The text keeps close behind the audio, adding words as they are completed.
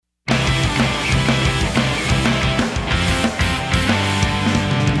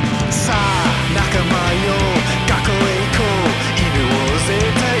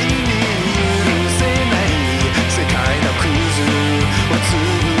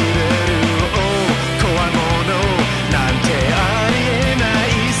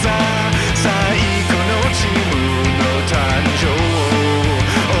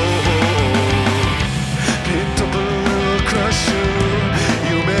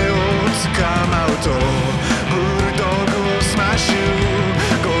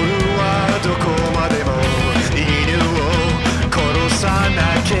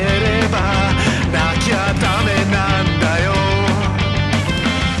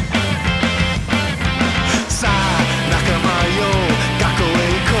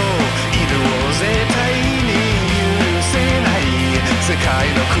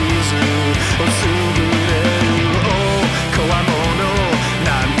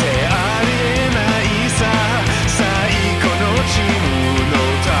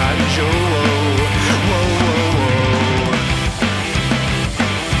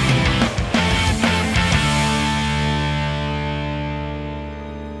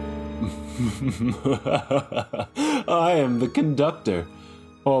I am the conductor.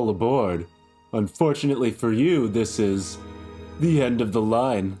 All aboard. Unfortunately for you, this is the end of the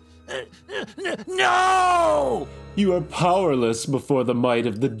line. No! You are powerless before the might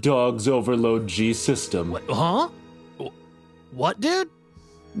of the Dog's Overload G system. Huh? What, dude?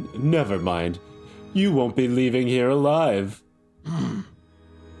 Never mind. You won't be leaving here alive.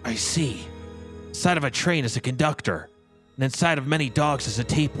 I see. Inside of a train is a conductor, and inside of many dogs is a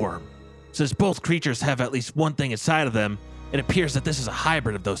tapeworm. Since both creatures have at least one thing inside of them, it appears that this is a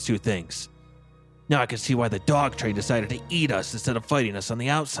hybrid of those two things. Now I can see why the dog train decided to eat us instead of fighting us on the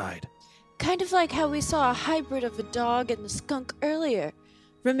outside. Kind of like how we saw a hybrid of a dog and a skunk earlier.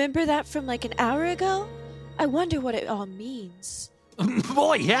 Remember that from like an hour ago? I wonder what it all means.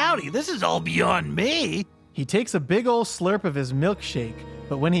 Boy, howdy, this is all beyond me. He takes a big ol' slurp of his milkshake,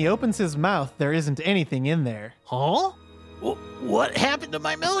 but when he opens his mouth, there isn't anything in there. Huh? What happened to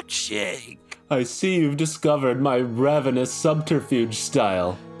my milkshake? I see you've discovered my ravenous subterfuge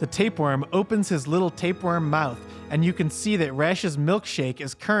style. The tapeworm opens his little tapeworm mouth, and you can see that Rash's milkshake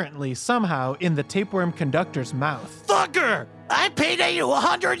is currently somehow in the tapeworm conductor's mouth. Fucker! I paid you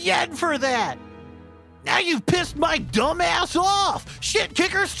 100 yen for that! Now you've pissed my dumb ass off! Shit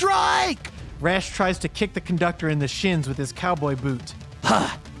kicker strike! Rash tries to kick the conductor in the shins with his cowboy boot.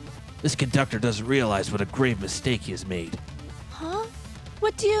 Ha! This conductor doesn't realize what a grave mistake he has made. Huh?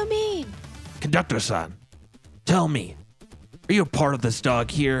 What do you mean? Conductor-san, tell me, are you a part of this dog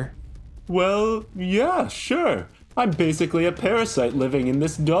here? Well, yeah, sure. I'm basically a parasite living in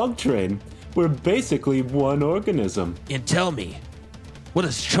this dog train. We're basically one organism. And tell me, what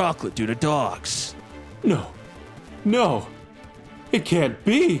does chocolate do to dogs? No, it can't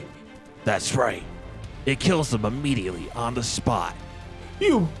be. That's right. It kills them immediately on the spot.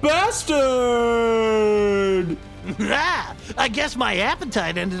 You bastard! I guess my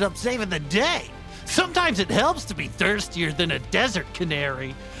appetite ended up saving the day. Sometimes it helps to be thirstier than a desert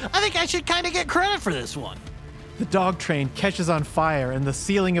canary. I think I should kind of get credit for this one. The dog train catches on fire, and the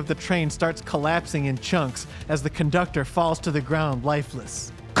ceiling of the train starts collapsing in chunks as the conductor falls to the ground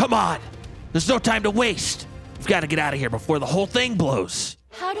lifeless. Come on! There's no time to waste! We've got to get out of here before the whole thing blows.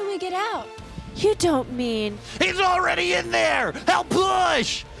 How do we get out? You don't mean... He's already in there! Help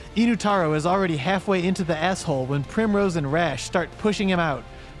push! Inutaro is already halfway into the asshole when Primrose and Rash start pushing him out.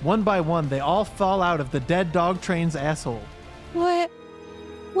 One by one, they all fall out of the dead dog train's asshole. Where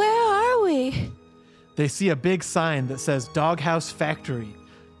are we? They see a big sign that says Doghouse Factory.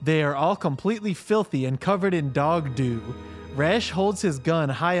 They are all completely filthy and covered in dog dew. Rash holds his gun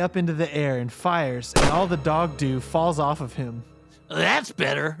high up into the air and fires, and all the dog dew falls off of him. That's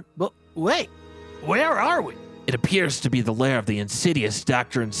better. But wait, where are we? It appears to be the lair of the insidious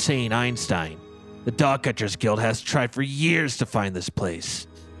Dr. Insane Einstein. The Dog Catchers Guild has tried for years to find this place.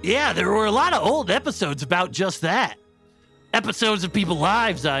 Yeah, there were a lot of old episodes about just that. Episodes of people's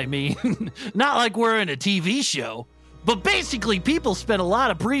lives, I mean. Not like we're in a TV show. But basically, people spent a lot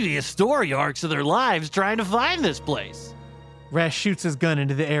of previous story arcs of their lives trying to find this place. Rash shoots his gun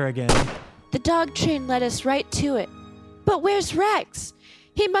into the air again. The dog train led us right to it. But where's Rex?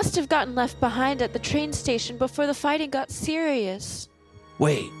 He must have gotten left behind at the train station before the fighting got serious.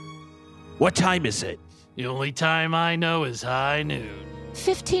 Wait, what time is it? The only time I know is high noon.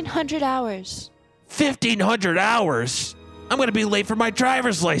 1,500 hours. 1,500 hours? I'm going to be late for my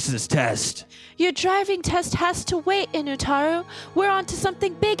driver's license test. Your driving test has to wait, Inutaro. We're on to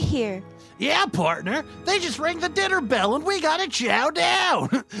something big here. Yeah, partner. They just rang the dinner bell and we gotta chow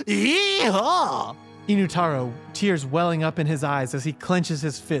down. Yee-haw! Inutaro, tears welling up in his eyes as he clenches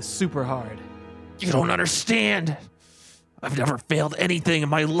his fist super hard. You don't understand. I've never failed anything in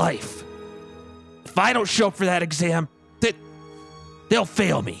my life. If I don't show up for that exam, they'll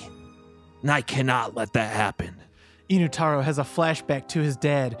fail me. And I cannot let that happen. Inutaro has a flashback to his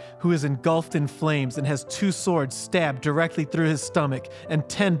dad, who is engulfed in flames and has 2 swords stabbed directly through his stomach and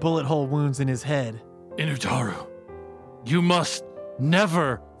 10 bullet hole wounds in his head. Inutaro, you must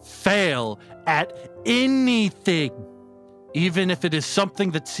never fail at anything, even if it is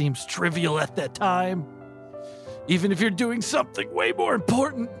something that seems trivial at that time. Even if you're doing something way more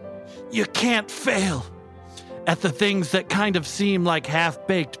important, you can't fail at the things that kind of seem like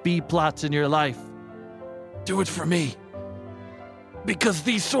half-baked B-plots in your life. Do it for me. Because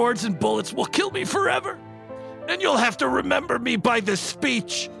these swords and bullets will kill me forever. And you'll have to remember me by this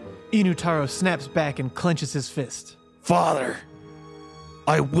speech. Inutaro snaps back and clenches his fist. Father,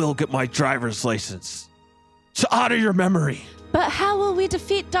 I will get my driver's license to honor your memory. But how will we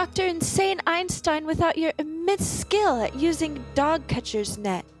defeat Dr. Insane Einstein without your immense skill at using dog catcher's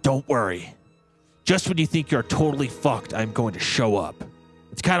net? Don't worry. Just when you think you're totally fucked, I'm going to show up.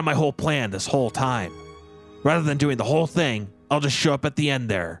 It's kind of my whole plan this whole time. Rather than doing the whole thing, I'll just show up at the end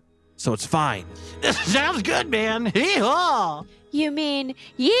there. So it's fine. Sounds good, man. Hee-haw! You mean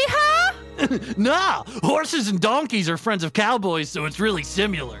yeehaw? Nah, horses and donkeys are friends of cowboys, so it's really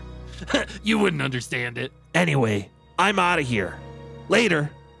similar. You wouldn't understand it. Anyway, I'm out of here.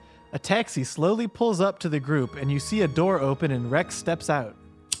 Later. A taxi slowly pulls up to the group, and you see a door open and Rex steps out.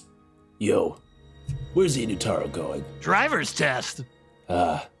 Yo, where's Inutaro going? Driver's test.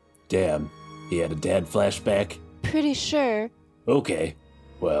 Damn. He had a dad flashback? Pretty sure. Okay.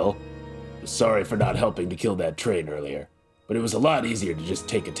 Well, sorry for not helping to kill that train earlier. But it was a lot easier to just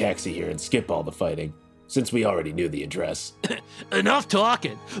take a taxi here and skip all the fighting, since we already knew the address. Enough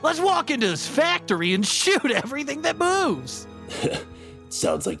talking. Let's walk into this factory and shoot everything that moves.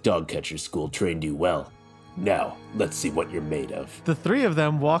 Sounds like dog catcher school trained you well. Now, let's see what you're made of. The three of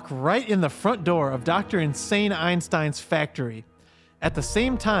them walk right in the front door of Dr. Insane Einstein's factory. At the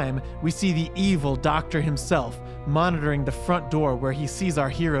same time, we see the evil doctor himself monitoring the front door where he sees our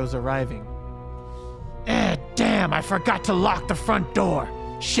heroes arriving. Damn, I forgot to lock the front door.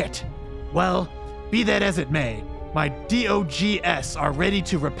 Shit. Well, be that as it may, my DOGS are ready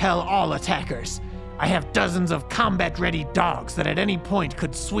to repel all attackers. I have dozens of combat-ready dogs that at any point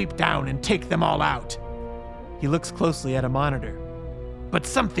could sweep down and take them all out. He looks closely at a monitor. But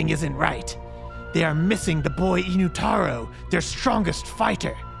something isn't right. They are missing the boy Inutaro, their strongest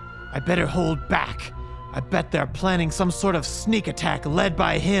fighter. I better hold back. I bet they're planning some sort of sneak attack led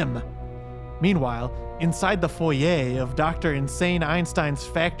by him. Meanwhile, inside the foyer of Dr. Insane Einstein's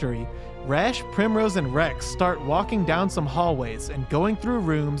factory, Rash, Primrose, and Rex start walking down some hallways and going through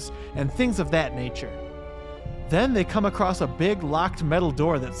rooms and things of that nature. Then they come across a big locked metal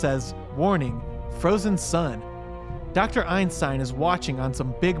door that says, "Warning, Frozen Sun." Dr. Einstein is watching on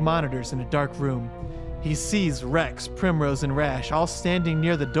some big monitors in a dark room. He sees Rex, Primrose, and Rash all standing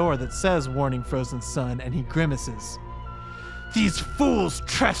near the door that says "Warning, Frozen Sun," and he grimaces. These fools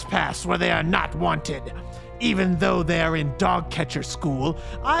trespass where they are not wanted. Even though they are in dog catcher school,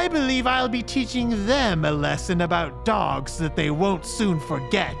 I believe I'll be teaching them a lesson about dogs that they won't soon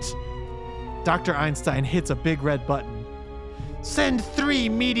forget. Dr. Einstein hits a big red button. Send 3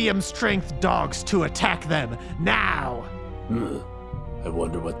 medium-strength dogs to attack them, now! I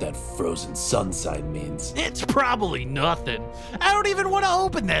wonder what that Frozen Sun sign means. It's probably nothing. I don't even want to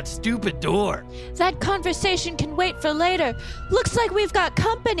open that stupid door. That conversation can wait for later. Looks like we've got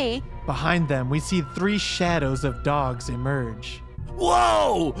company. Behind them, we see 3 shadows of dogs emerge.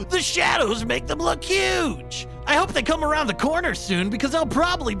 Whoa! The shadows make them look huge! I hope they come around the corner soon because they'll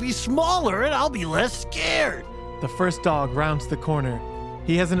probably be smaller and I'll be less scared. The first dog rounds the corner.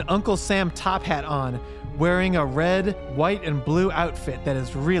 He has an Uncle Sam top hat on, wearing a red, white, and blue outfit that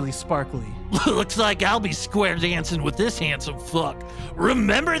is really sparkly. Looks like I'll be square dancing with this handsome fuck.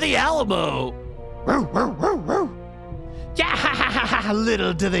 Remember the Alamo! Yeah,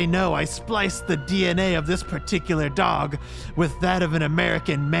 little do they know I spliced the DNA of this particular dog with that of an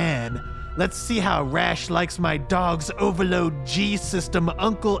American man. Let's see how Rash likes my dog's Overload G System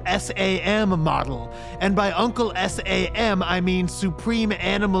Uncle SAM model. And by Uncle SAM, I mean Supreme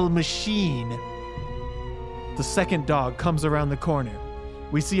Animal Machine. The second dog comes around the corner.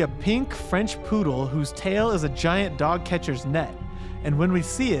 We see a pink French poodle whose tail is a giant dog catcher's net. And when we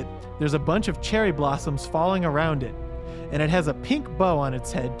see it, there's a bunch of cherry blossoms falling around it. And it has a pink bow on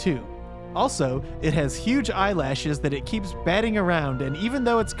its head, too. Also, it has huge eyelashes that it keeps batting around, and even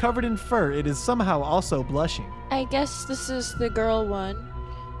though it's covered in fur, it is somehow also blushing. I guess this is the girl one.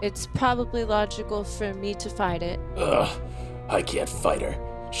 It's probably logical for me to fight it. I can't fight her.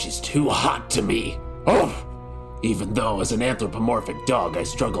 She's too hot to me. Oh! Even though as an anthropomorphic dog, I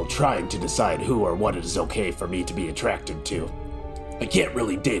struggle trying to decide who or what is okay for me to be attracted to. I can't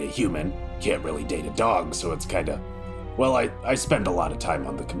really date a human, can't really date a dog, so it's kinda... Well, I spend a lot of time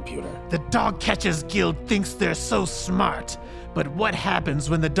on the computer. The Dog Catchers Guild thinks they're so smart, but what happens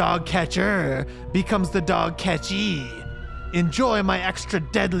when the dog catcher becomes the dog catchee? Enjoy my extra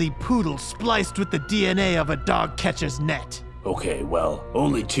deadly poodle spliced with the DNA of a dog catcher's net. Okay, well,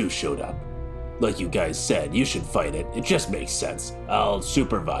 only 2 showed up. Like you guys said, you should fight it. It just makes sense. I'll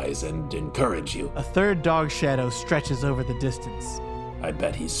supervise and encourage you. A third dog shadow stretches over the distance. I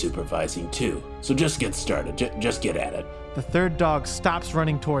bet he's supervising too. So just get started. Just get at it. The third dog stops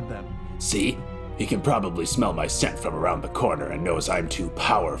running toward them. See? He can probably smell my scent from around the corner and knows I'm too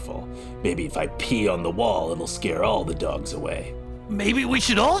powerful. Maybe if I pee on the wall, it'll scare all the dogs away. Maybe we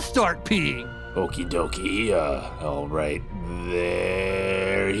should all start peeing. Okie dokie, all right.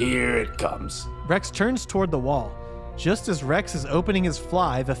 There, here it comes. Rex turns toward the wall. Just as Rex is opening his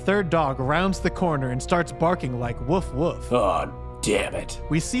fly, the third dog rounds the corner and starts barking like woof woof. Oh, Damn it.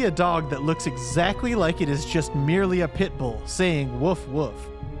 We see a dog that looks exactly like it is just merely a pit bull, saying woof woof.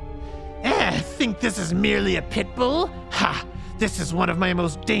 Think this is merely a pit bull? Ha! This is one of my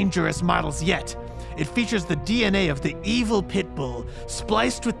most dangerous models yet. It features the DNA of the evil pit bull,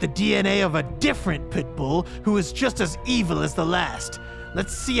 spliced with the DNA of a different pit bull who is just as evil as the last.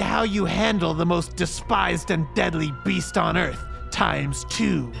 Let's see how you handle the most despised and deadly beast on Earth,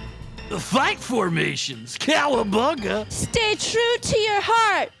 ×2. The fight formations, cowabunga. Stay true to your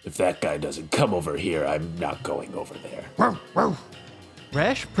heart. If that guy doesn't come over here, I'm not going over there.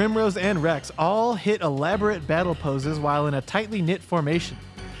 Rash, Primrose, and Rex all hit elaborate battle poses while in a tightly knit formation.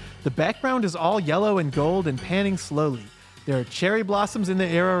 The background is all yellow and gold and panning slowly. There are cherry blossoms in the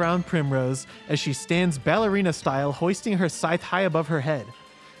air around Primrose as she stands ballerina style, hoisting her scythe high above her head.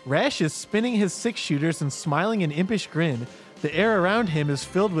 Rash is spinning his 6-shooters and smiling an impish grin. The air around him is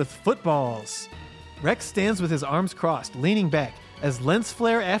filled with footballs. Rex stands with his arms crossed, leaning back, as lens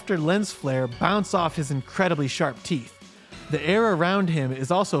flare after lens flare bounce off his incredibly sharp teeth. The air around him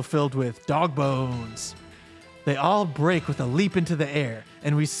is also filled with dog bones. They all break with a leap into the air,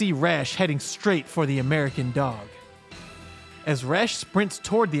 and we see Rash heading straight for the American dog. As Rash sprints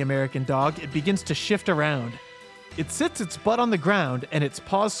toward the American dog, it begins to shift around. It sits its butt on the ground, and its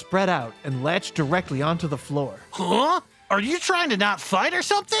paws spread out and latch directly onto the floor. Huh? Are you trying to not fight or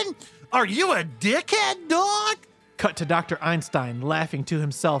something? Are you a dickhead, dog? Cut to Dr. Einstein laughing to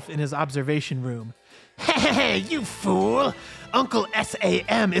himself in his observation room. Hey, you fool! Uncle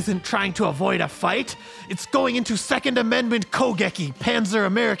SAM isn't trying to avoid a fight. It's going into Second Amendment Kogeki Panzer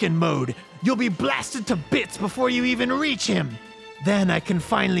American mode. You'll be blasted to bits before you even reach him. Then I can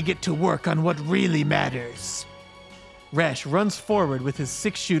finally get to work on what really matters. Rash runs forward with his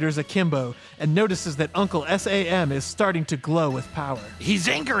 6-shooters akimbo and notices that Uncle SAM is starting to glow with power. He's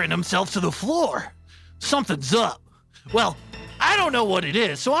anchoring himself to the floor. Something's up. Well, I don't know what it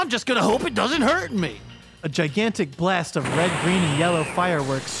is, so I'm just gonna hope it doesn't hurt me. A gigantic blast of red, green, and yellow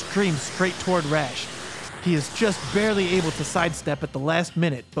fireworks streams straight toward Rash. He is just barely able to sidestep at the last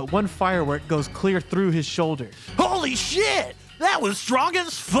minute, but one firework goes clear through his shoulder. Holy shit! That was strong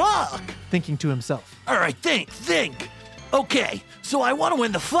as fuck! Thinking to himself. All right, think. Okay, so I want to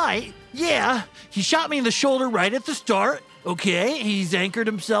win the fight. Yeah, he shot me in the shoulder right at the start. Okay, he's anchored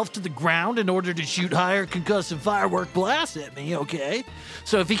himself to the ground in order to shoot higher concussive firework blasts at me, okay?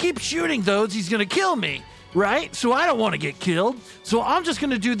 So if he keeps shooting those, he's gonna kill me, right? So I don't want to get killed. So I'm just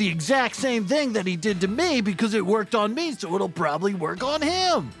gonna do the exact same thing that he did to me because it worked on me, so it'll probably work on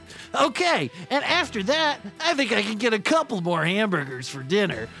him. Okay, and after that, I think I can get a couple more hamburgers for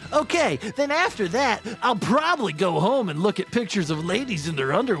dinner. Okay, then after that, I'll probably go home and look at pictures of ladies in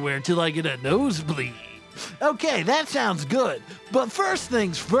their underwear till I get a nosebleed. Okay, that sounds good. But first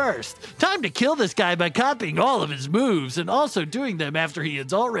things first, time to kill this guy by copying all of his moves and also doing them after he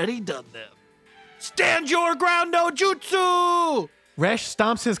has already done them. Stand your ground, no jutsu! Rash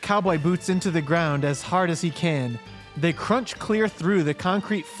stomps his cowboy boots into the ground as hard as he can. They crunch clear through the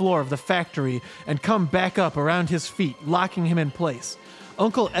concrete floor of the factory and come back up around his feet, locking him in place.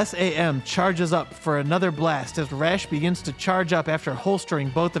 Uncle SAM charges up for another blast as Rash begins to charge up after holstering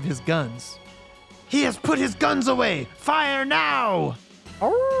both of his guns. He has put his guns away! Fire now!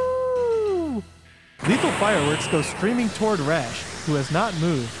 Oh! Lethal fireworks go streaming toward Rash, who has not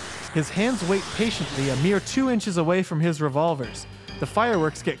moved. His hands wait patiently a mere 2 inches away from his revolvers. The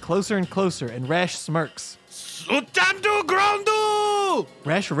fireworks get closer and closer, and Rash smirks. Sutando Grandu!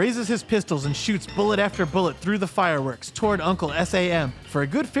 Rash raises his pistols and shoots bullet after bullet through the fireworks toward Uncle SAM. For a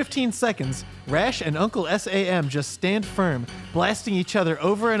good 15 seconds, Rash and Uncle SAM just stand firm, blasting each other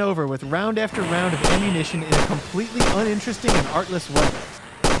over and over with round after round of ammunition in a completely uninteresting and artless way.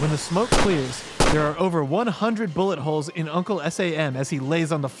 When the smoke clears, there are over 100 bullet holes in Uncle SAM as he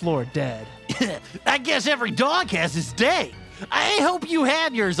lays on the floor dead. I guess every dog has his day. I hope you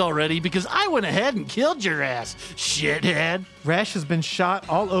had yours already because I went ahead and killed your ass, shithead. Rash has been shot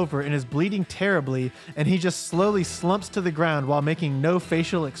all over and is bleeding terribly, and he just slowly slumps to the ground while making no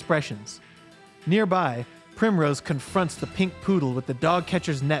facial expressions. Nearby, Primrose confronts the pink poodle with the dog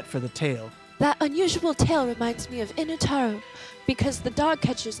catcher's net for the tail. That unusual tail reminds me of Inutaro, because the dog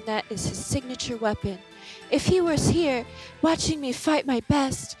catcher's net is his signature weapon. If he was here, watching me fight my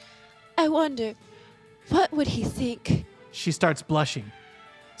best, I wonder, what would he think? She starts blushing.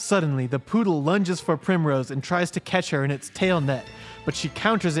 Suddenly, the poodle lunges for Primrose and tries to catch her in its tail net, but she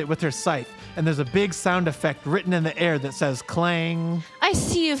counters it with her scythe, and there's a big sound effect written in the air that says clang. I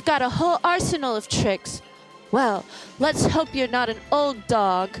see you've got a whole arsenal of tricks. Well, let's hope you're not an old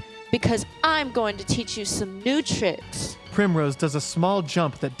dog, because I'm going to teach you some new tricks. Primrose does a small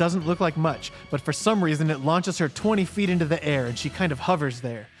jump that doesn't look like much, but for some reason it launches her 20 feet into the air and she kind of hovers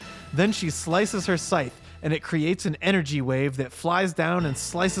there. Then she slices her scythe and it creates an energy wave that flies down and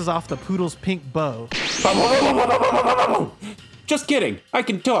slices off the poodle's pink bow. Just kidding, I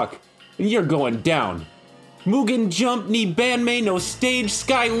can talk. And you're going down. Mugen jump ni banmei no stage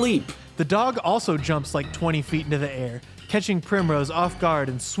sky leap. The dog also jumps like 20 feet into the air, catching Primrose off guard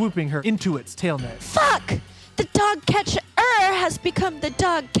and swooping her into its tail net. Fuck! The dog catcher has become the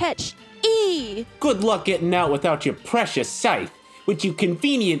dog catch E. Good luck getting out without your precious scythe, which you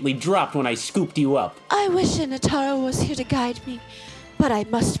conveniently dropped when I scooped you up. I wish Inotaro was here to guide me, but I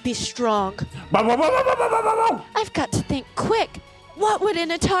must be strong. I've got to think quick. What would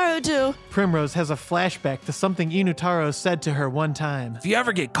Inotaro do? Primrose has a flashback to something Inotaro said to her one time. If you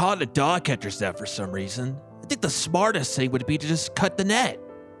ever get caught in a dog catcher's net for some reason, I think the smartest thing would be to just cut the net.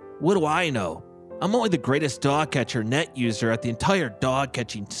 What do I know? I'm only the greatest dog catcher net user at the entire dog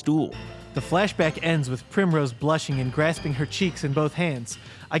catching stool. The flashback ends with Primrose blushing and grasping her cheeks in both hands.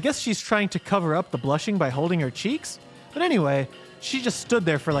 I guess she's trying to cover up the blushing by holding her cheeks? But anyway, she just stood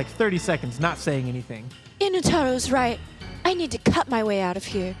there for like 30 seconds not saying anything. Inotaro's right. I need to cut my way out of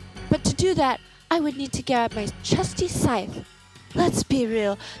here. But to do that, I would need to grab my trusty scythe. Let's be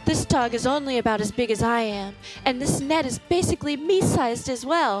real, this dog is only about as big as I am, and this net is basically me-sized as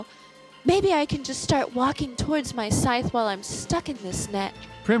well. Maybe I can just start walking towards my scythe while I'm stuck in this net.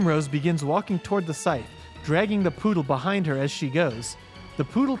 Primrose begins walking toward the scythe, dragging the poodle behind her as she goes. The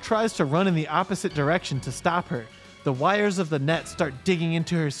poodle tries to run in the opposite direction to stop her. The wires of the net start digging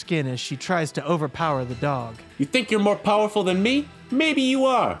into her skin as she tries to overpower the dog. You think you're more powerful than me? Maybe you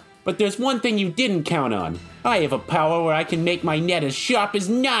are. But there's one thing you didn't count on. I have a power where I can make my net as sharp as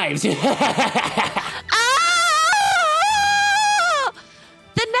knives. The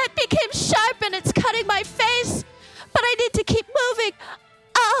net became sharp and it's cutting my face, but I need to keep moving.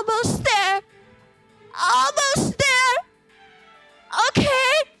 Almost there. Almost there.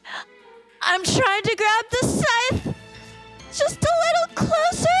 Okay. I'm trying to grab the scythe. Just a little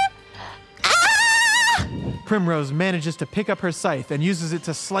closer. Ah! Primrose manages to pick up her scythe and uses it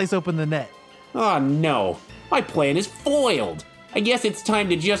to slice open the net. Oh no, my plan is foiled. I guess it's time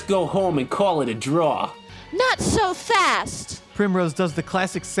to just go home and call it a draw. Not so fast. Primrose does the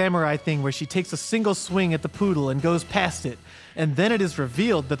classic samurai thing where she takes a single swing at the poodle and goes past it, and then it is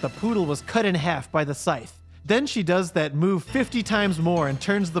revealed that the poodle was cut in half by the scythe. Then she does that move 50 times more and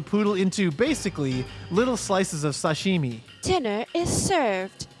turns the poodle into, basically, little slices of sashimi. Dinner is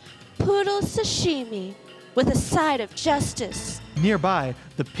served. Poodle sashimi with a side of justice. Nearby,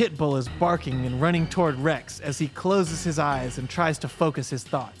 the pit bull is barking and running toward Rex as he closes his eyes and tries to focus his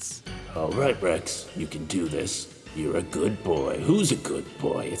thoughts. All right, Rex, you can do this. You're a good boy. Who's a good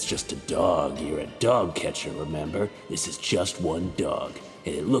boy? It's just a dog. You're a dog catcher, remember? This is just one dog.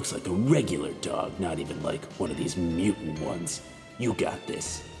 And it looks like a regular dog, not even like one of these mutant ones. You got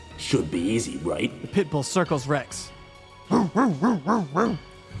this. Should be easy, right? The pit bull circles Rex.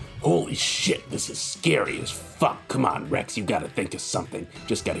 Holy shit, this is scary as fuck. Come on, Rex, you gotta think of something.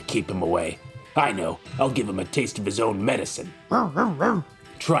 Just gotta keep him away. I know, I'll give him a taste of his own medicine.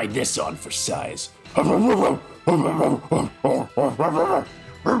 Try this on for size.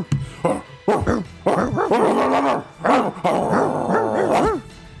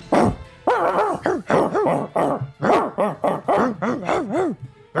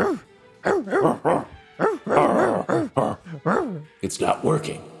 It's not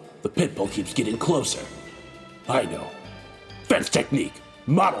working. The pit bull keeps getting closer. I know. Fence technique.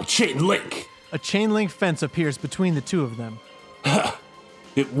 Model chain link. A chain link fence appears between the two of them. Ha!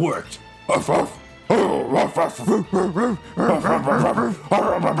 It worked.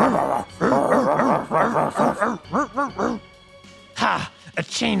 Ha! A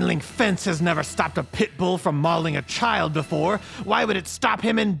chain link fence has never stopped a pit bull from mauling a child before. Why would it stop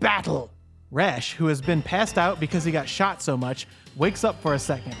him in battle? Rash, who has been passed out because he got shot so much, wakes up for a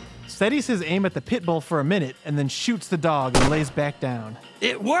second, steadies his aim at the pit bull for a minute, and then shoots the dog and lays back down.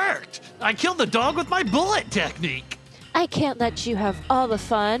 It worked! I killed the dog with my bullet technique! I can't let you have all the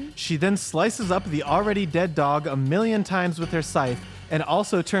fun. She then slices up the already dead dog 1,000,000 times with her scythe, and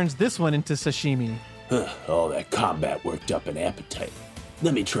also turns this one into sashimi. All that combat worked up an appetite.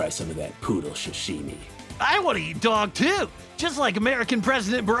 Let me try some of that poodle sashimi. I want to eat dog too, just like American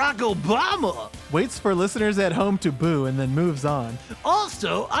President Barack Obama. Waits for listeners at home to boo and then moves on.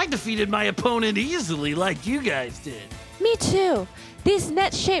 Also, I defeated my opponent easily like you guys did. Me too. These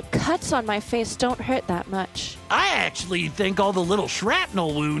net-shaped cuts on my face don't hurt that much. I actually think all the little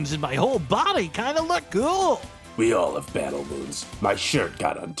shrapnel wounds in my whole body kind of look cool. We all have battle wounds. My shirt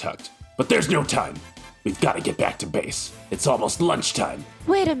got untucked. But there's no time. We've got to get back to base. It's almost lunchtime.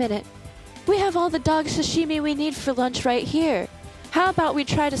 Wait a minute. We have all the dog sashimi we need for lunch right here. How about we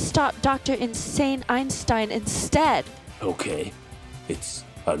try to stop Dr. Insane Einstein instead? Okay. It's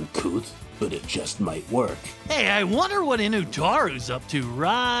uncouth, but it just might work. Hey, I wonder what Inutaru's up to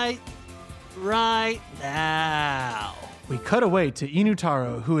right now. We cut away to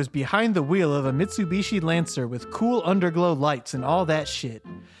Inutaro, who is behind the wheel of a Mitsubishi Lancer with cool underglow lights and all that shit.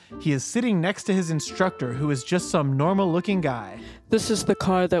 He is sitting next to his instructor, who is just some normal-looking guy. This is the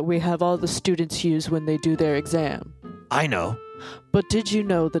car that we have all the students use when they do their exam. I know. But did you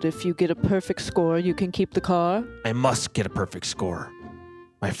know that if you get a perfect score, you can keep the car? I must get a perfect score.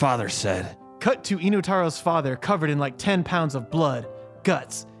 My father said. Cut to Inutaro's father, covered in like 10 pounds of blood,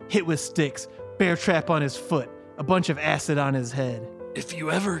 guts, hit with sticks, bear trap on his foot, a bunch of acid on his head. If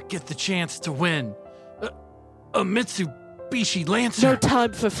you ever get the chance to win a Mitsubishi Lancer... No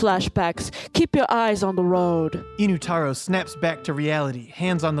time for flashbacks. Keep your eyes on the road. Inutaro snaps back to reality,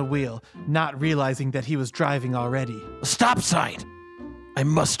 hands on the wheel, not realizing that he was driving already. A stop sign! I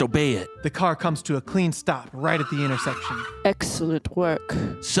must obey it. The car comes to a clean stop right at the intersection. Excellent work.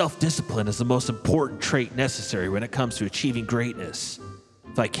 Self-discipline is the most important trait necessary when it comes to achieving greatness.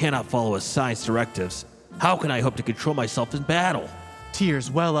 If I cannot follow a sign's directives, how can I hope to control myself in battle?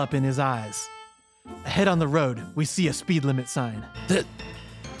 Tears well up in his eyes. Ahead on the road, we see a speed limit sign.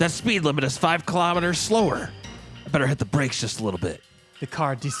 That speed limit is 5 kilometers slower. I better hit the brakes just a little bit. The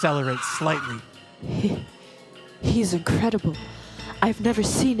car decelerates slightly. He's incredible. I've never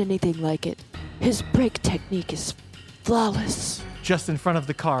seen anything like it. His brake technique is flawless. Just in front of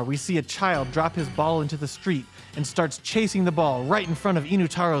the car, we see a child drop his ball into the street and starts chasing the ball right in front of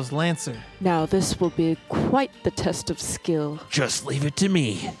Inutaro's Lancer. Now this will be quite the test of skill. Just leave it to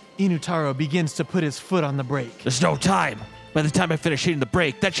me. Inutaro begins to put his foot on the brake. There's no time. By the time I finish hitting the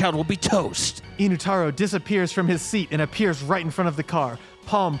brake, that child will be toast. Inutaro disappears from his seat and appears right in front of the car,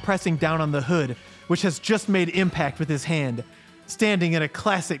 palm pressing down on the hood, which has just made impact with his hand. Standing in a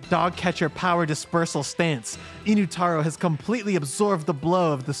classic dog catcher power dispersal stance, Inutaro has completely absorbed the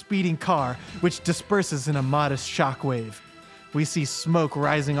blow of the speeding car, which disperses in a modest shockwave. We see smoke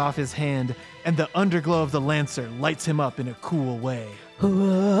rising off his hand, and the underglow of the Lancer lights him up in a cool way.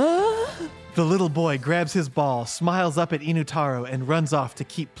 What? The little boy grabs his ball, smiles up at Inutaro, and runs off to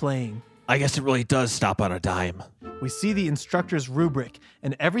keep playing. I guess it really does stop on a dime. We see the instructor's rubric,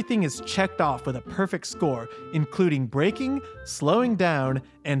 and everything is checked off with a perfect score, including braking, slowing down,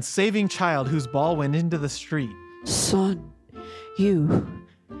 and saving child whose ball went into the street. Son, you're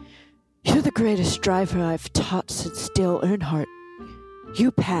the greatest driver I've taught since Dale Earnhardt.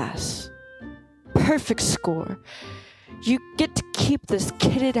 You pass. Perfect score. You get to keep this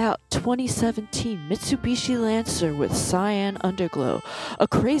kitted out 2017 Mitsubishi Lancer with cyan underglow, a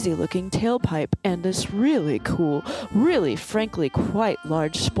crazy looking tailpipe, and this really cool, really frankly quite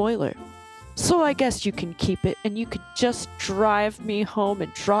large spoiler. So I guess you can keep it and you could just drive me home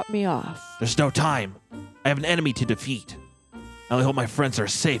and drop me off. There's no time. I have an enemy to defeat. I only hope my friends are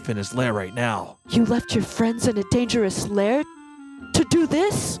safe in his lair right now. You left your friends in a dangerous lair to do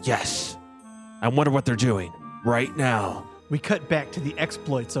this? Yes. I wonder what they're doing right now. We cut back to the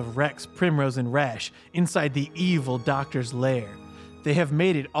exploits of Rex, Primrose, and Rash inside the evil doctor's lair. They have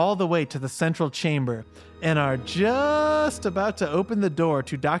made it all the way to the central chamber and are just about to open the door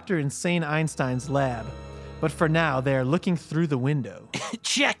to Dr. Insane Einstein's lab. But for now, they are looking through the window.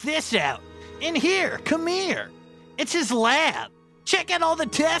 Check this out. In here, come here. It's his lab. Check out all the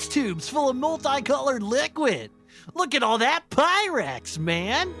test tubes full of multicolored liquid. Look at all that Pyrex,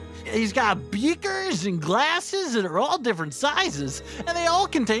 man. He's got beakers and glasses that are all different sizes, and they all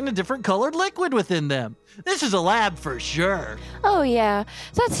contain a different colored liquid within them. This is a lab for sure. Oh yeah,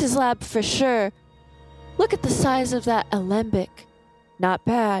 that's his lab for sure. Look at the size of that alembic. Not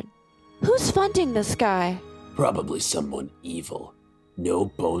bad. Who's funding this guy? Probably someone evil. No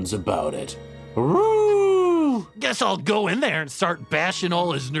bones about it. Woo! Guess I'll go in there and start bashing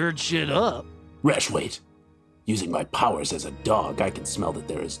all his nerd shit up. Rash, wait. Using my powers as a dog, I can smell that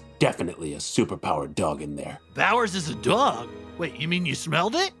there is definitely a superpowered dog in there. Bowers is a dog. Wait, you mean you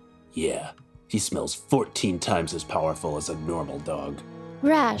smelled it? Yeah, he smells 14 times as powerful as a normal dog.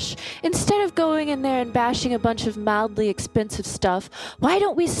 Rash, instead of going in there and bashing a bunch of mildly expensive stuff, why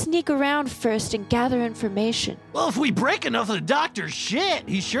don't we sneak around first and gather information? Well, if we break enough of the doctor's shit,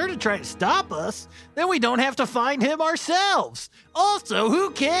 he's sure to try to stop us. Then we don't have to find him ourselves. Also,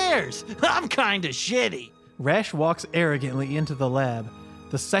 who cares? I'm kinda shitty. Rash walks arrogantly into the lab.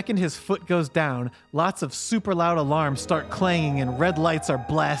 The second his foot goes down, lots of super loud alarms start clanging and red lights are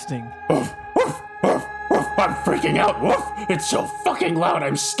blasting. I'm freaking out. Woof. It's so fucking loud.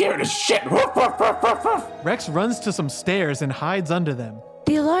 I'm scared as shit. Woof, woof, woof, woof, woof. Rex runs to some stairs and hides under them.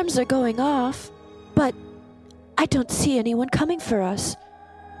 The alarms are going off, but I don't see anyone coming for us.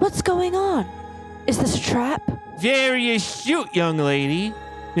 What's going on? Is this a trap? Very astute, young lady.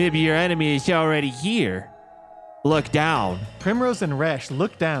 Maybe your enemy is already here. Look down. Primrose and Resh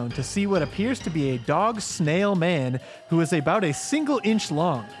look down to see what appears to be a dog-snail man who is about a single inch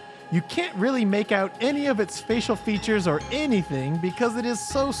long. You can't really make out any of its facial features or anything because it is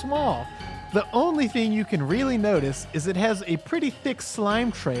so small. The only thing you can really notice is it has a pretty thick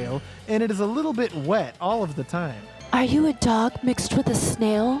slime trail and it is a little bit wet all of the time. Are you a dog mixed with a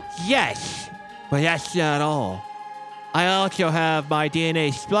snail? Yes, but that's not all. I also have my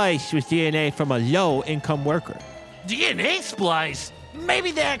DNA spliced with DNA from a low-income worker. DNA splice?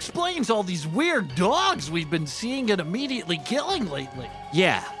 Maybe that explains all these weird dogs we've been seeing and immediately killing lately.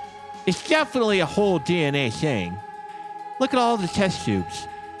 Yeah, it's definitely a whole DNA thing. Look at all the test tubes.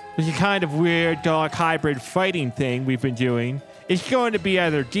 With the kind of weird dog hybrid fighting thing we've been doing, it's going to be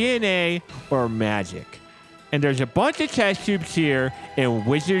either DNA or magic. And there's a bunch of test tubes here, and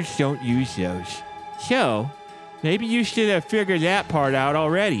wizards don't use those. So, maybe you should have figured that part out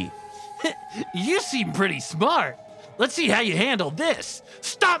already. You seem pretty smart. Let's see how you handle this.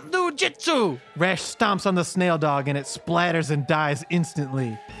 Stop no jitsu! Rash stomps on the snail dog and it splatters and dies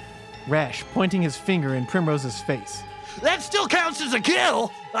instantly. Rash pointing his finger in Primrose's face. That still counts as a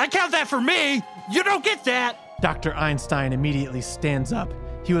kill. I count that for me. You don't get that. Dr. Einstein immediately stands up.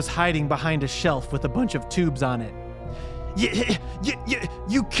 He was hiding behind a shelf with a bunch of tubes on it.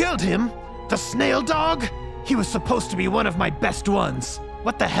 You killed him? The snail dog? He was supposed to be one of my best ones.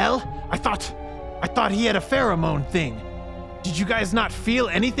 What the hell? I thought he had a pheromone thing. Did you guys not feel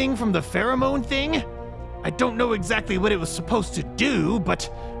anything from the pheromone thing? I don't know exactly what it was supposed to do, but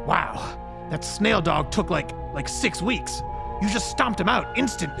wow, that snail dog took like 6 weeks. You just stomped him out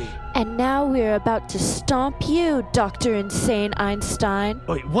instantly. And now we're about to stomp you, Dr. Insane Einstein.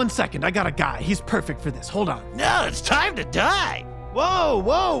 Wait, 1 second. I got a guy. He's perfect for this. Hold on. No, it's time to die.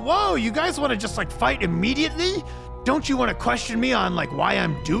 Whoa. You guys want to just fight immediately? Don't you want to question me on why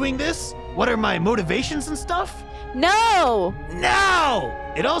I'm doing this? What are my motivations and stuff? No!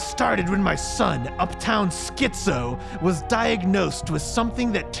 It all started when my son, Uptown Schizo, was diagnosed with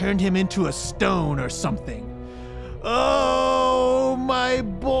something that turned him into a stone or something. Oh, my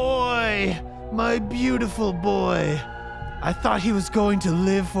boy. My beautiful boy. I thought he was going to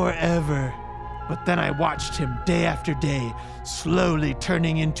live forever. But then I watched him day after day, slowly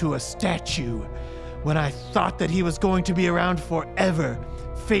turning into a statue. When I thought that he was going to be around forever,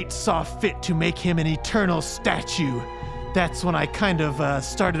 fate saw fit to make him an eternal statue. That's when I kind of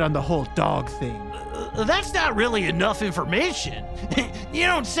started on the whole dog thing. That's not really enough information. You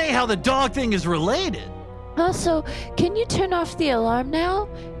don't say how the dog thing is related. Also, can you turn off the alarm now?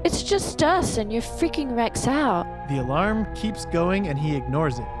 It's just us and you're freaking Rex out. The alarm keeps going and he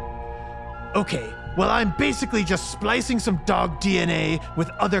ignores it. Okay, well, I'm basically just splicing some dog DNA with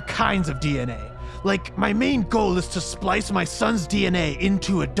other kinds of DNA. My main goal is to splice my son's DNA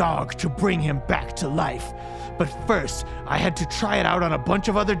into a dog to bring him back to life. But first, I had to try it out on a bunch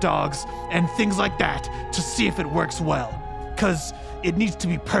of other dogs and things like that to see if it works well. 'Cause it needs to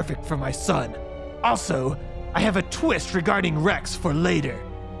be perfect for my son. Also, I have a twist regarding Rex for later.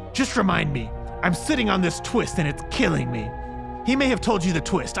 Just remind me, I'm sitting on this twist and it's killing me. He may have told you the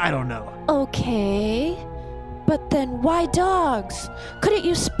twist, I don't know. Okay. But then why dogs? Couldn't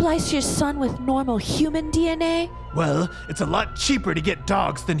you splice your son with normal human DNA? Well, it's a lot cheaper to get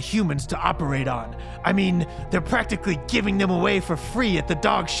dogs than humans to operate on. I mean, they're practically giving them away for free at the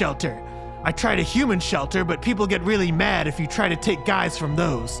dog shelter. I tried a human shelter, but people get really mad if you try to take guys from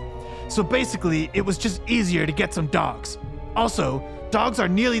those. So basically, it was just easier to get some dogs. Also, dogs are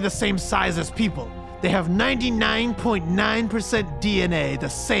nearly the same size as people. They have 99.9% DNA, the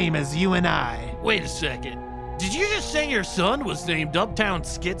same as you and I. Wait a second. Did you just say your son was named Uptown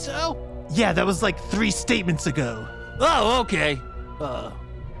Schizo? Yeah, that was 3 statements ago. Oh, okay.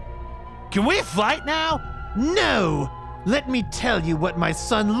 Can we fight now? No! Let me tell you what my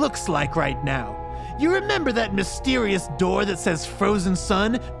son looks like right now. You remember that mysterious door that says Frozen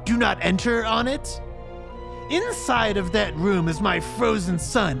Son, do not enter on it? Inside of that room is my frozen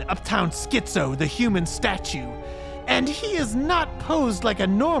son, Uptown Schizo, the human statue. And he is not posed like a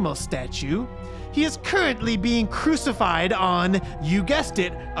normal statue. He is currently being crucified on, you guessed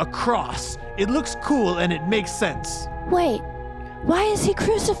it, a cross. It looks cool and it makes sense. Wait, why is he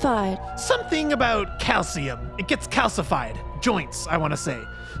crucified? Something about calcium. It gets calcified. Joints, I want to say.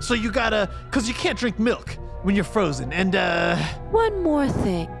 So you gotta, 'cause you can't drink milk when you're frozen, and One more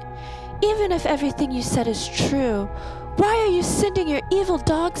thing. Even if everything you said is true, why are you sending your evil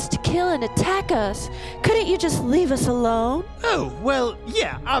dogs to kill and attack us? Couldn't you just leave us alone? Oh, well,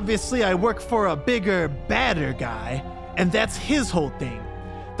 yeah, obviously I work for a bigger, badder guy, and that's his whole thing.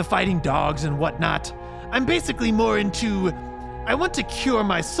 The fighting dogs and whatnot. I'm basically more into... I want to cure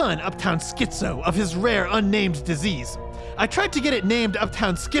my son, Uptown Schizo, of his rare unnamed disease. I tried to get it named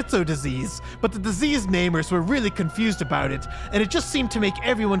Uptown Schizo disease, but the disease namers were really confused about it, and it just seemed to make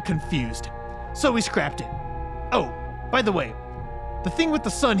everyone confused. So we scrapped it. Oh, by the way, the thing with the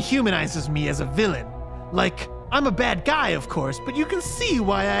son humanizes me as a villain. Like, I'm a bad guy, of course, but you can see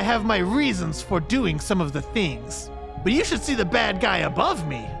why I have my reasons for doing some of the things. But you should see the bad guy above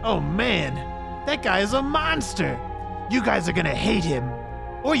me. Oh man, that guy is a monster. You guys are gonna hate him.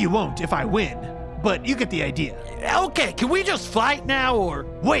 Or you won't if I win. But you get the idea. Okay, can we just fight now, or?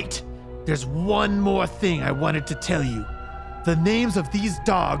 Wait! There's one more thing I wanted to tell you. The names of these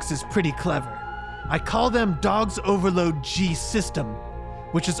dogs is pretty clever. I call them Dogs Overload G System,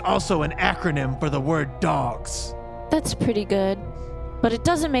 which is also an acronym for the word dogs. That's pretty good, but it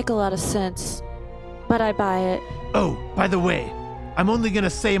doesn't make a lot of sense. But I buy it. Oh, by the way, I'm only gonna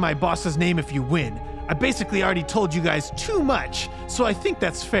say my boss's name if you win. I basically already told you guys too much, so I think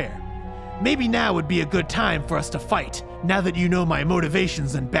that's fair. Maybe now would be a good time for us to fight, now that you know my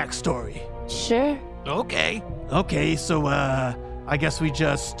motivations and backstory. Sure. Okay. Okay, so, I guess we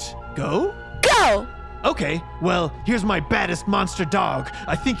just go? Go! Okay, well, here's my baddest monster dog.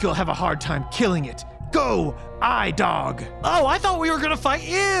 I think you'll have a hard time killing it. Go, I-Dog! Oh, I thought we were gonna fight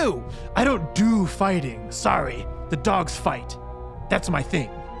you! I don't do fighting, sorry. The dogs fight. That's my thing.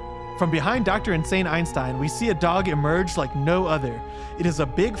 From behind Dr. Insane Einstein, we see a dog emerge like no other. It is a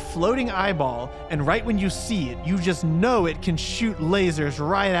big floating eyeball, and right when you see it, you just know it can shoot lasers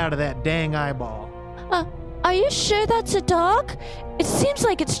right out of that dang eyeball. Are you sure that's a dog? It seems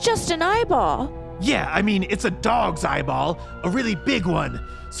like it's just an eyeball. Yeah, I mean, it's a dog's eyeball, a really big one,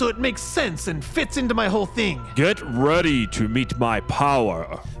 so it makes sense and fits into my whole thing. Get ready to meet my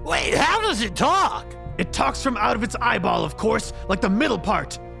power. Wait, how does it talk? It talks from out of its eyeball, of course, like the middle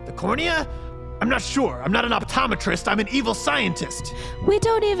part. The cornea? I'm not sure. I'm not an optometrist. I'm an evil scientist. We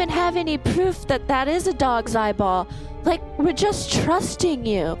don't even have any proof that that is a dog's eyeball. Like, we're just trusting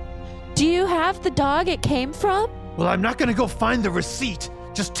you. Do you have the dog it came from? Well, I'm not gonna go find the receipt.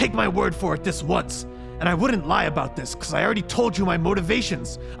 Just take my word for it this once. And I wouldn't lie about this, because I already told you my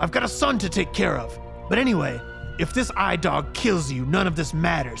motivations. I've got a son to take care of. But anyway, if this I-Dog kills you, none of this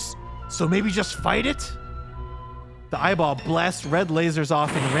matters. So maybe just fight it? The eyeball blasts red lasers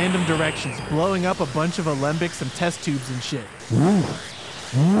off in random directions, blowing up a bunch of alembics and test tubes and shit.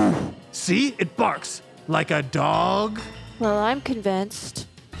 See? It barks. Like a dog. Well, I'm convinced.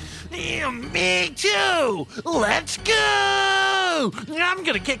 Yeah, me too! Let's go! I'm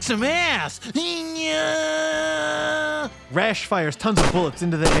gonna kick some ass! Yeah. Rash fires tons of bullets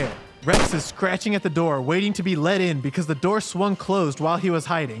into the air. Rex is scratching at the door, waiting to be let in because the door swung closed while he was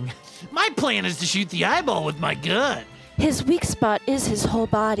hiding. My plan is to shoot the eyeball with my gun. His weak spot is his whole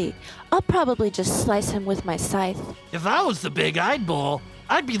body. I'll probably just slice him with my scythe. If I was the big eyeball,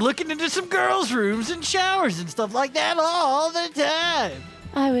 I'd be looking into some girls' rooms and showers and stuff like that all the time.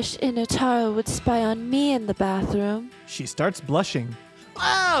 I wish Inotaro would spy on me in the bathroom. She starts blushing.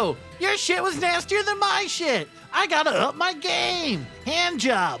 Oh, your shit was nastier than my shit. I gotta up my game. Hand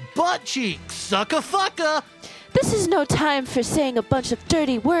job, butt cheek, sucka fucka. This is no time for saying a bunch of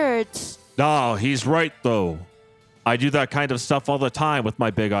dirty words. No, he's right, though. I do that kind of stuff all the time with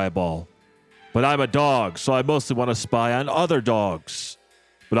my big eyeball. But I'm a dog, so I mostly want to spy on other dogs.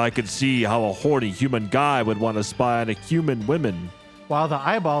 But I can see how a horny human guy would want to spy on a human woman. While the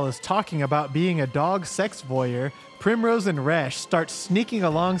eyeball is talking about being a dog sex voyeur, Primrose and Rash start sneaking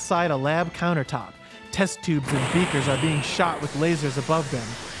alongside a lab countertop. Test tubes and beakers are being shot with lasers above them,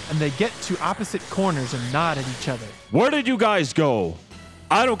 and they get to opposite corners and nod at each other. Where did you guys go?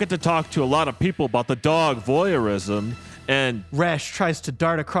 I don't get to talk to a lot of people about the dog voyeurism, and Rash tries to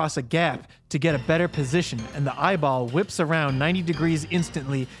dart across a gap to get a better position, and the eyeball whips around 90 degrees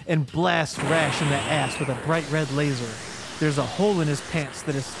instantly and blasts Rash in the ass with a bright red laser. There's a hole in his pants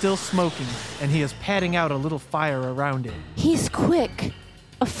that is still smoking, and he is patting out a little fire around it. He's quick.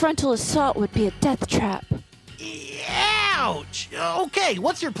 A frontal assault would be a death trap. Ouch! Okay,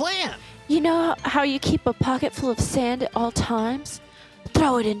 what's your plan? You know how you keep a pocket full of sand at all times?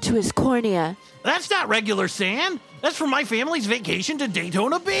 Throw it into his cornea. That's not regular sand. That's from my family's vacation to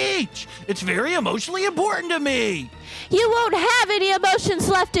Daytona Beach. It's very emotionally important to me. You won't have any emotions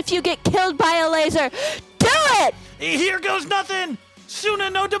left if you get killed by a laser. Do it! Here goes nothing.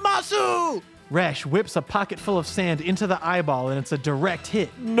 Suna no Damasu. Rash whips a pocket full of sand into the eyeball, and it's a direct hit.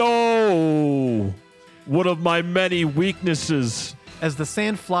 No! One of my many weaknesses. As the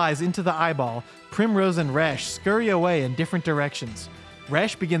sand flies into the eyeball, Primrose and Rash scurry away in different directions.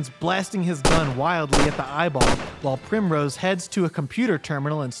 Rash begins blasting his gun wildly at the eyeball, while Primrose heads to a computer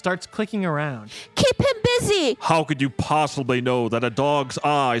terminal and starts clicking around. Keep him busy! How could you possibly know that a dog's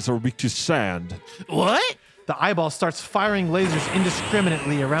eyes are weak to sand? What? The eyeball starts firing lasers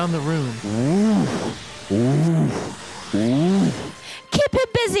indiscriminately around the room. Keep him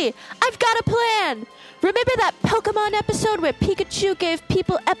busy! I've got a plan! Remember that Pokemon episode where Pikachu gave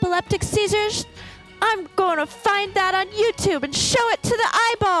people epileptic seizures? I'm going to find that on YouTube and show it to the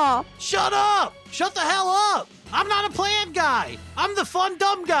eyeball! Shut up! Shut the hell up! I'm not a plan guy. I'm the fun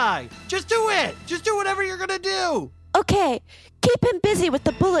dumb guy. Just do it. Just do whatever you're gonna do. Okay, keep him busy with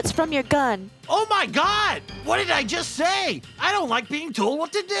the bullets from your gun. Oh my God! What did I just say? I don't like being told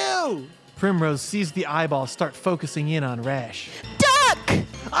what to do. Primrose sees the eyeball start focusing in on Rash. Duck!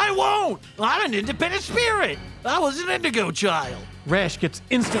 I won't. I'm an independent spirit. I was an indigo child. Rash gets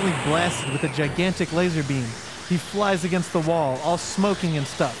instantly blasted with a gigantic laser beam. He flies against the wall, all smoking and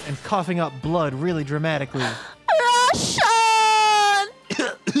stuff, and coughing up blood really dramatically. Roshan!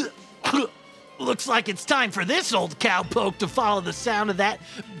 Looks like it's time for this old cowpoke to follow the sound of that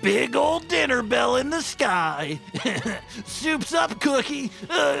big old dinner bell in the sky. Soup's up, Cookie.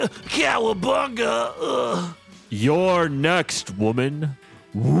 Cowabunga. You're next, woman.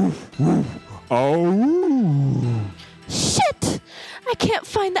 Woof, woof. Oh. Shit! I can't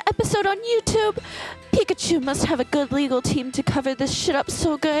find the episode on YouTube. Pikachu must have a good legal team to cover this shit up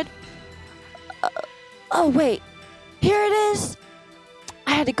so good. Oh, wait. Here it is.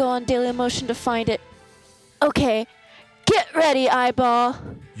 I had to go on Dailymotion to find it. Okay. Get ready, eyeball.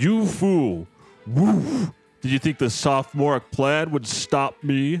 You fool. Woof. Did you think the sophomoric plan would stop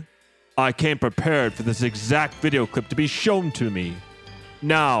me? I came prepared for this exact video clip to be shown to me.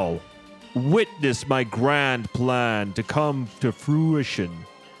 Now, witness my grand plan to come to fruition.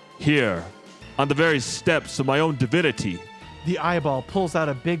 Here, on the very steps of my own divinity. The eyeball pulls out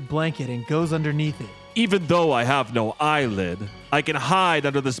a big blanket and goes underneath it. Even though I have no eyelid, I can hide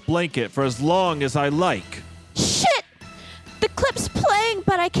under this blanket for as long as I like. Shit! The clip's playing,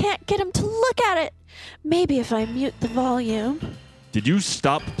 but I can't get him to look at it. Maybe if I mute the volume. Did you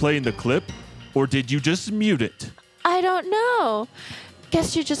stop playing the clip, or did you just mute it? I don't know.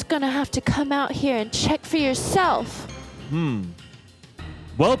 Guess you're just gonna have to come out here and check for yourself.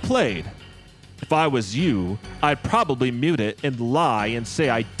 Well played. If I was you, I'd probably mute it and lie and say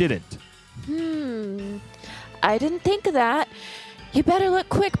I didn't. I didn't think of that. You better look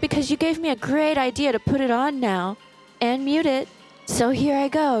quick because you gave me a great idea to put it on now. And mute it. So here I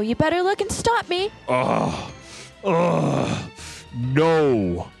go. You better look and stop me.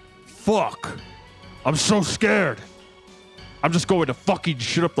 No. Fuck. I'm so scared. I'm just going to fucking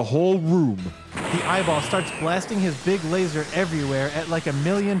shit up the whole room. The eyeball starts blasting his big laser everywhere at like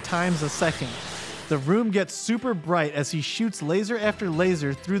 1,000,000 times a second. The room gets super bright as he shoots laser after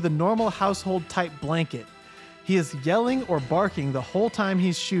laser through the normal household type blanket. He is yelling or barking the whole time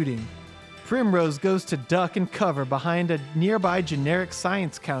he's shooting. Primrose goes to duck and cover behind a nearby generic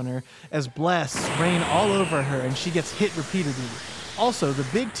science counter as blasts rain all over her and she gets hit repeatedly. Also, the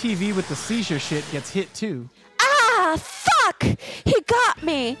big TV with the seizure shit gets hit too. Ah, fuck! He got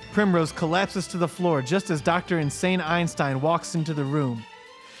me! Primrose collapses to the floor just as Dr. Insane Einstein walks into the room.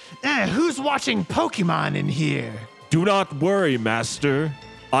 Who's watching Pokemon in here? Do not worry, Master.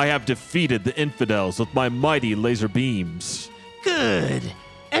 I have defeated the infidels with my mighty laser beams. Good.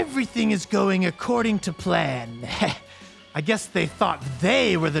 Everything is going according to plan. I guess they thought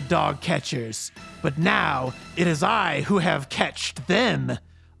they were the dog catchers, but now it is I who have catched them.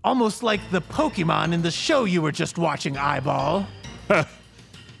 Almost like the Pokemon in the show you were just watching, Eyeball.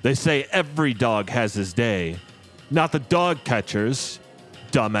 They say every dog has his day. Not the dog catchers,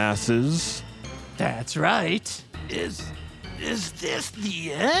 dumbasses. That's right. Is this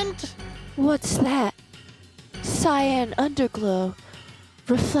the end? What's that? Cyan underglow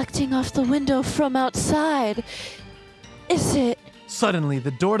reflecting off the window from outside. Is it? Suddenly,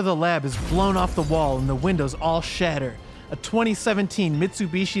 the door to the lab is blown off the wall and the windows all shatter. A 2017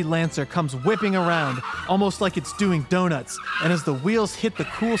 Mitsubishi Lancer comes whipping around, almost like it's doing donuts, and as the wheels hit the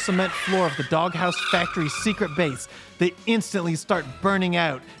cool cement floor of the Doghouse Factory's secret base, they instantly start burning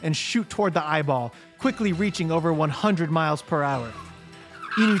out and shoot toward the eyeball, quickly reaching over 100 miles per hour.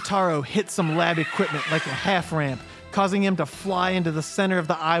 Inutaro hits some lab equipment like a half ramp, causing him to fly into the center of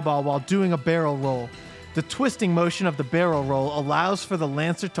the eyeball while doing a barrel roll. The twisting motion of the barrel roll allows for the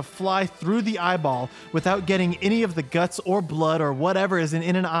lancer to fly through the eyeball without getting any of the guts or blood or whatever is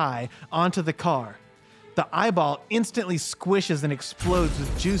in an eye onto the car. The eyeball instantly squishes and explodes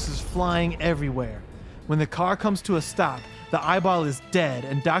with juices flying everywhere. When the car comes to a stop, the eyeball is dead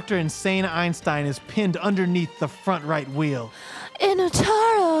and Dr. Insane Einstein is pinned underneath the front right wheel.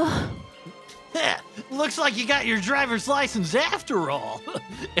 Inutaro! Looks like you got your driver's license after all.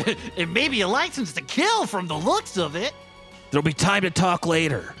 It may be a license to kill from the looks of it. There'll be time to talk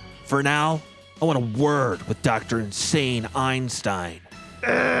later. For now, I want a word with Dr. Insane Einstein.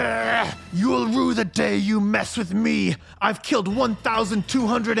 You'll rue the day you mess with me. I've killed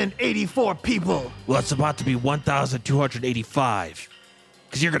 1,284 people. Well, it's about to be 1,285.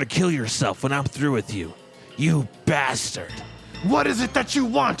 Because you're going to kill yourself when I'm through with you. You bastard. What is it that you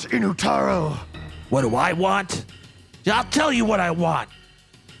want, Inutaro? What do I want? I'll tell you what I want.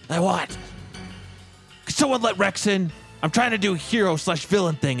 Could someone let Rex in? I'm trying to do a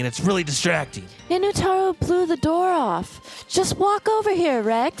hero/villain thing and it's really distracting. Inutaro blew the door off. Just walk over here,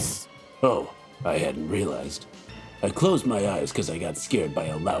 Rex. Oh, I hadn't realized. I closed my eyes because I got scared by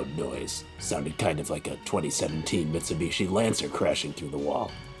a loud noise. Sounded kind of like a 2017 Mitsubishi Lancer crashing through the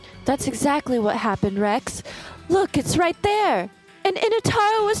wall. That's exactly what happened, Rex. Look, it's right there. And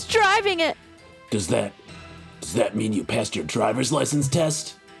Inutaro was driving it. Does that mean you passed your driver's license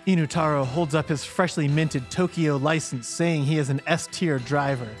test? Inutaro holds up his freshly minted Tokyo license saying he is an S-tier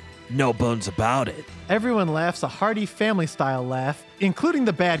driver. No bones about it. Everyone laughs a hearty family-style laugh, including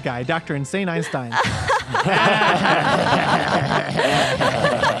the bad guy, Dr. Insane Einstein.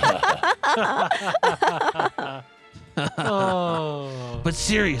 But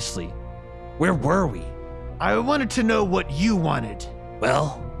seriously, where were we? I wanted to know what you wanted.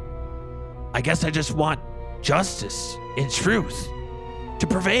 Well, I guess I just want justice and truth to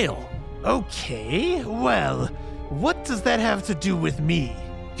prevail. Okay, well, what does that have to do with me?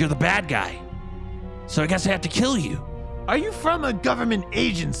 You're the bad guy, so I guess I have to kill you. Are you from a government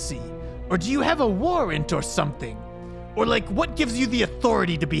agency? Or do you have a warrant or something? Or what gives you the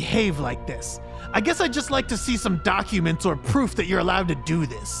authority to behave like this? I guess I'd just like to see some documents or proof that you're allowed to do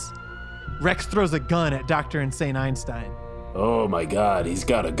this. Rex throws a gun at Dr. Insane Einstein. Oh my god, he's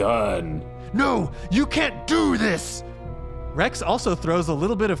got a gun. No, you can't do this! Rex also throws a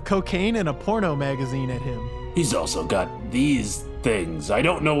little bit of cocaine and a porno magazine at him. He's also got these things. I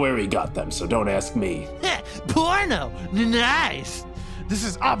don't know where he got them, so don't ask me. Porno! Nice! This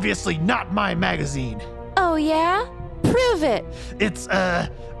is obviously not my magazine. Oh, yeah? Prove it. It's, I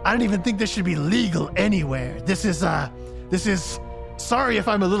don't even think this should be legal anywhere. This is, sorry if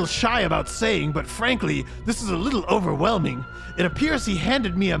I'm a little shy about saying, but frankly, this is a little overwhelming. It appears he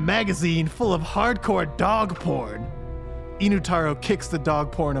handed me a magazine full of hardcore dog porn. Inutaro kicks the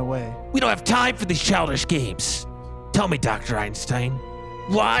dog porn away. We don't have time for these childish games. Tell me, Dr. Einstein,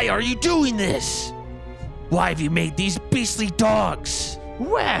 why are you doing this? Why have you made these beastly dogs?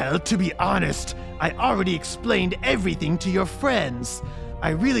 Well, to be honest, I already explained everything to your friends.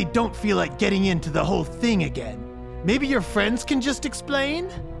 I really don't feel like getting into the whole thing again. Maybe your friends can just explain?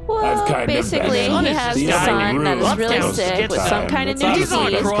 Well, I've kind of basically, been he has the a son that is only really root sick with some kind of new time. He's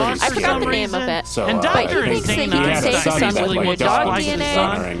on disease. cross I for forgot some the name of reason. it. So, And But Dr. he thinks that he Insane can save Einstein some with basically more dog splices his DNA.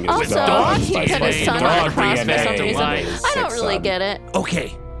 son Also, with dog he put his DNA. son on Dog a cross for DNA some reason. is I don't really sick get it.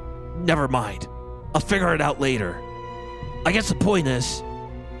 Okay, never mind. I'll figure it out later. I guess the point is,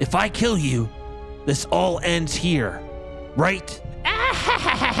 if I kill you, this all ends here, right?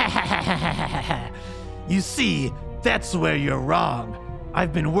 You see, that's where you're wrong.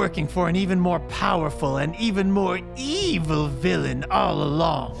 I've been working for an even more powerful and even more evil villain all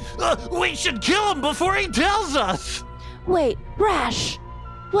along. We should kill him before he tells us! Wait, Rash.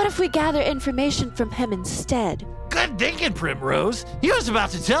 What if we gather information from him instead? Good thinking, Primrose. He was about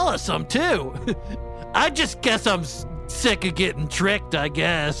to tell us some, too. I just guess I'm sick of getting tricked, I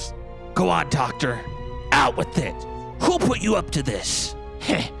guess. Go on, Doctor. Out with it. Who put you up to this?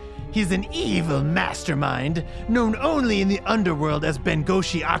 Heh, he's an evil mastermind, known only in the underworld as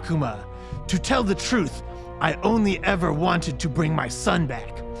Bengoshi Akuma. To tell the truth, I only ever wanted to bring my son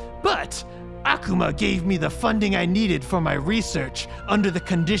back. But Akuma gave me the funding I needed for my research under the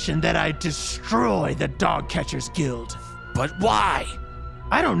condition that I destroy the Dog Catchers Guild. But why?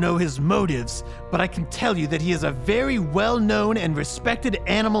 I don't know his motives, but I can tell you that he is a very well-known and respected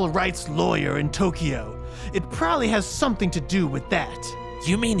animal rights lawyer in Tokyo. It probably has something to do with that.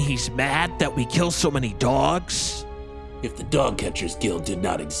 You mean he's mad that we kill so many dogs? If the Dog Catchers Guild did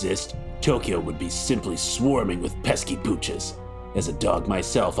not exist, Tokyo would be simply swarming with pesky pooches. As a dog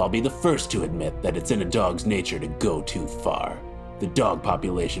myself, I'll be the first to admit that it's in a dog's nature to go too far. The dog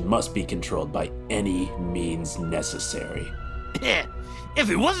population must be controlled by any means necessary. If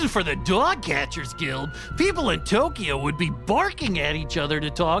it wasn't for the Dog Catchers Guild, people in Tokyo would be barking at each other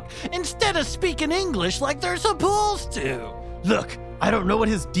to talk instead of speaking English like they're supposed to. Look, I don't know what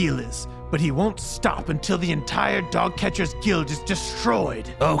his deal is, but he won't stop until the entire Dog Catchers Guild is destroyed.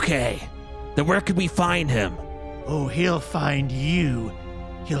 Okay. Then where could we find him? Oh, he'll find you.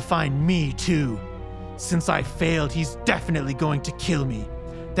 He'll find me, too. Since I failed, he's definitely going to kill me.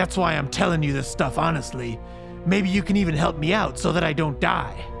 That's why I'm telling you this stuff honestly. Maybe you can even help me out so that I don't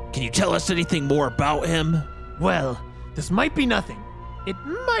die. Can you tell us anything more about him? Well, this might be nothing. It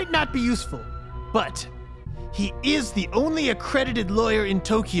might not be useful. But he is the only accredited lawyer in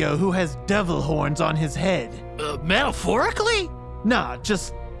Tokyo who has devil horns on his head. Metaphorically? Nah,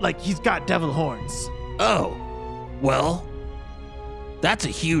 just like he's got devil horns. Oh. Well, that's a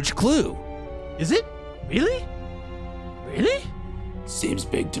huge clue. Is it? Really? Really? Seems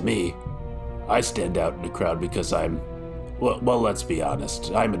big to me. I stand out in the crowd because well, let's be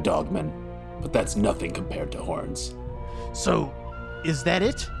honest. I'm a dogman, but that's nothing compared to horns. So, is that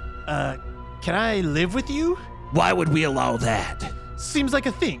it? Can I live with you? Why would we allow that? Seems like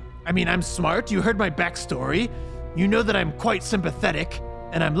a thing. I mean, I'm smart. You heard my backstory. You know that I'm quite sympathetic,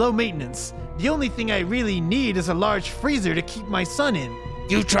 and I'm low maintenance. The only thing I really need is a large freezer to keep my son in.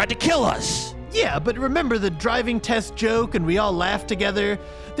 You tried to kill us. Yeah, but remember the driving test joke and we all laughed together?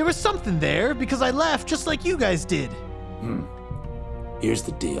 There was something there because I laughed just like you guys did. Here's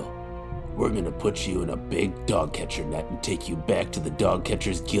the deal. We're gonna put you in a big dog catcher net and take you back to the Dog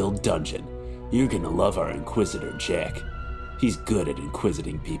Catchers Guild dungeon. You're gonna love our Inquisitor, Jack. He's good at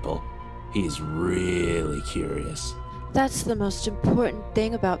inquisiting people. He's really curious. That's the most important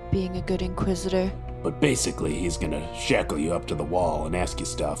thing about being a good Inquisitor. But basically, he's gonna shackle you up to the wall and ask you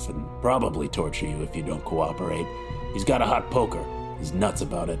stuff and probably torture you if you don't cooperate. He's got a hot poker. He's nuts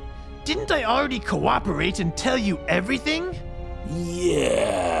about it. Didn't I already cooperate and tell you everything?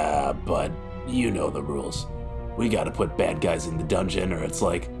 Yeah, but you know the rules. We gotta put bad guys in the dungeon or it's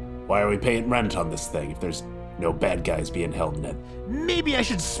like, why are we paying rent on this thing if there's no bad guys being held in it? Maybe I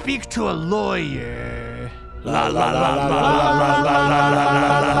should speak to a lawyer. All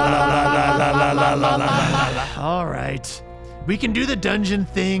right. We can do the dungeon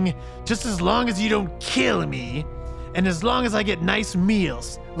thing just as long as you don't kill me and as long as I get nice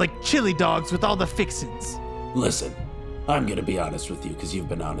meals like chili dogs with all the fixins. Listen, I'm gonna be honest with you because you've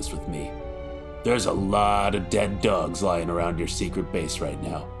been honest with me. There's a lot of dead dogs lying around your secret base right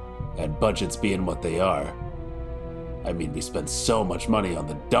now, and budgets being what they are. I mean, we spent so much money on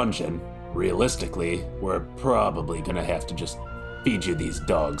the dungeon. Realistically, we're probably gonna have to just feed you these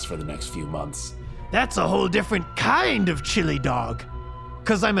dogs for the next few months. That's a whole different kind of chili dog.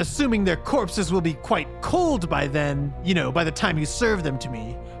 'Cause I'm assuming their corpses will be quite cold by then, by the time you serve them to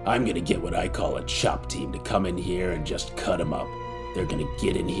me. I'm gonna get what I call a chop team to come in here and just cut them up. They're gonna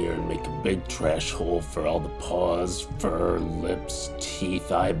get in here and make a big trash hole for all the paws, fur, lips,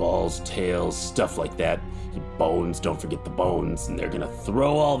 teeth, eyeballs, tails, stuff like that. Bones, don't forget the bones. And they're gonna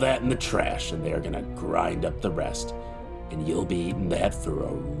throw all that in the trash and they're gonna grind up the rest. And you'll be eating that for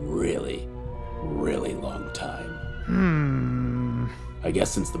a really, really long time. I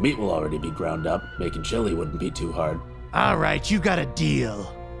guess since the meat will already be ground up, making chili wouldn't be too hard. All right, you got a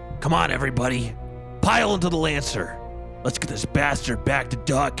deal. Come on, everybody. Pile into the Lancer. Let's get this bastard back to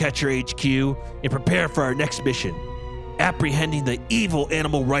Dog Catcher HQ and prepare for our next mission. Apprehending the evil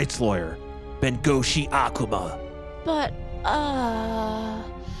animal rights lawyer, Bengoshi Akuma. But,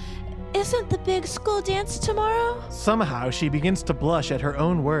 isn't the big school dance tomorrow? Somehow she begins to blush at her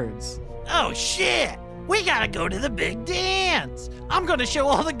own words. Oh shit! We gotta go to the big dance! I'm gonna show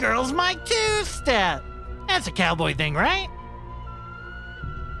all the girls my two-step! That's a cowboy thing, right?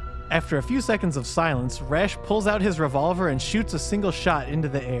 After a few seconds of silence, Rash pulls out his revolver and shoots a single shot into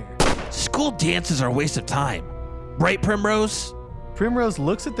the air. School dances are a waste of time. Right, Primrose? Primrose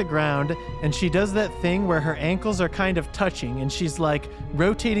looks at the ground and she does that thing where her ankles are kind of touching and she's like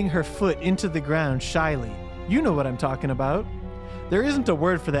rotating her foot into the ground shyly. You know what I'm talking about. There isn't a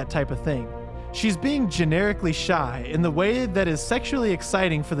word for that type of thing. She's being generically shy in the way that is sexually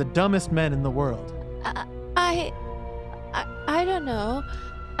exciting for the dumbest men in the world. I don't know.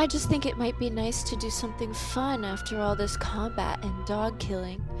 I just think it might be nice to do something fun after all this combat and dog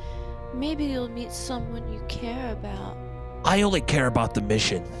killing. Maybe you'll meet someone you care about. I only care about the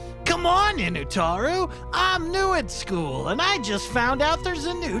mission. Come on, Inutaru! I'm new at school, and I just found out there's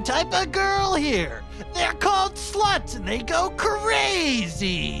a new type of girl here. They're called sluts, and they go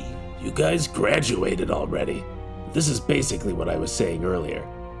crazy! You guys graduated already. This is basically what I was saying earlier.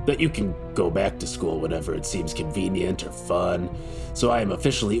 that you can go back to school whenever it seems convenient or fun. So I am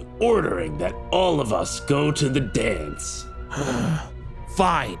officially ordering that all of us go to the dance.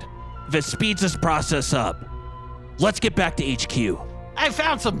 Fine. If it speeds this process up, let's get back to HQ. I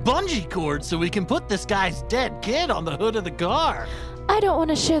found some bungee cords so we can put this guy's dead kid on the hood of the car. I don't want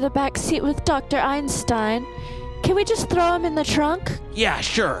to share the back seat with Dr. Einstein. Can we just throw him in the trunk? Yeah,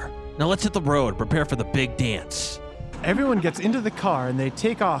 sure. Now let's hit the road, prepare for the big dance. Everyone gets into the car and they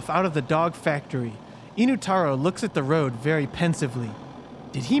take off out of the dog factory. Inutaro looks at the road very pensively.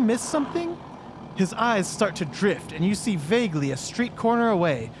 Did he miss something? His eyes start to drift and you see vaguely a street corner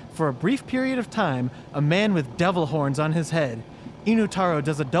away, for a brief period of time, a man with devil horns on his head. Inutaro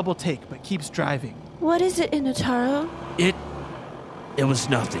does a double take but keeps driving. What is it, Inutaro? It was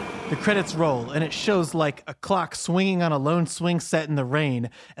nothing. The credits roll, and it shows like a clock swinging on a lone swing set in the rain,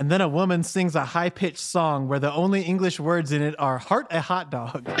 and then a woman sings a high-pitched song where the only English words in it are "heart a hot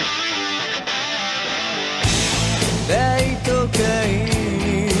dog." 大都会